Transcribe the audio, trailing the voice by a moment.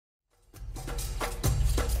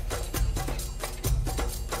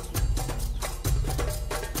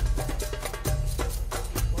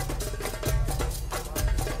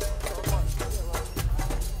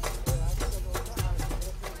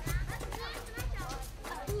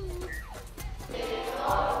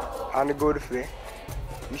and good free.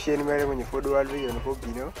 You share me when you follow World Vision for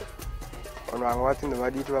Bino. On one what in the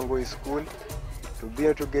Madi to go to school, to be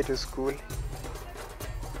able to get to school.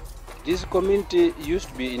 This community used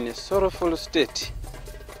to be in a sorrowful state.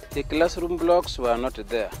 The classroom blocks were not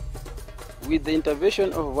there. With the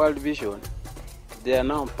intervention of World Vision, they are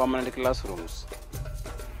now permanent classrooms.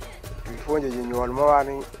 Before you know more,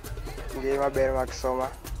 game a better max summer.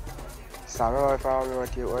 Some of my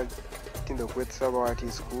family were in the quit summer at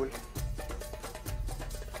school.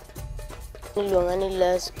 Lungani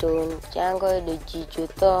Laston, Jango de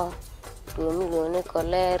Jijuto, Lumuni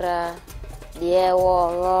Cholera,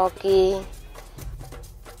 Diewo Ngoki,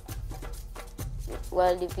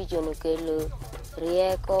 World Division Kelo,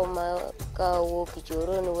 Rieko Makawo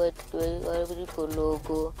Kichurun with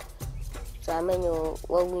logo, Samenyo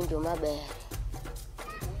Wawinjo Mabe.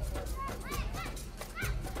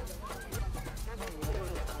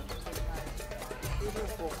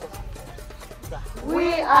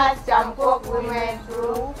 We as Jampok Women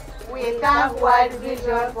Group, we thank World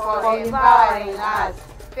Vision for empowering us.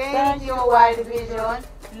 Thank you, World Vision.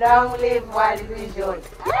 Long live World Vision.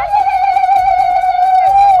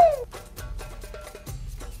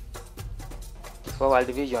 Before World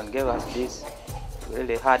Vision gave us this, we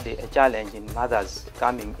really had a challenge in mothers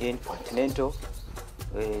coming in for antenatal,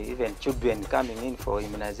 even children coming in for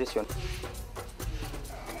immunization.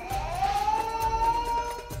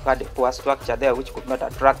 We had a poor structure there which could not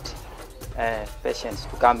attract patients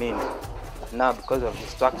to come in. But now, because of the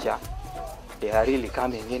structure, they are really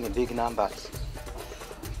coming in big numbers.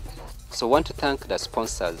 So I want to thank the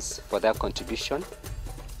sponsors for their contribution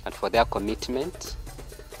and for their commitment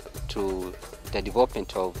to the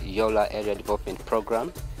development of IYOLWA Area Development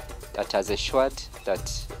Program that has assured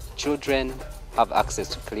that children have access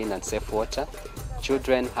to clean and safe water,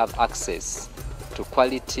 children have access to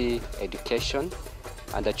quality education,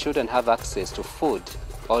 and the children have access to food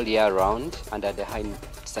all year round, and that the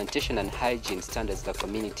sanitation and hygiene standards of the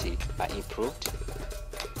community are improved.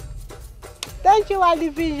 Thank you, World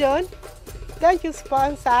Vision. Thank you,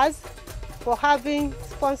 sponsors, for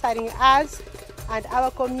sponsoring us and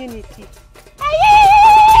our community.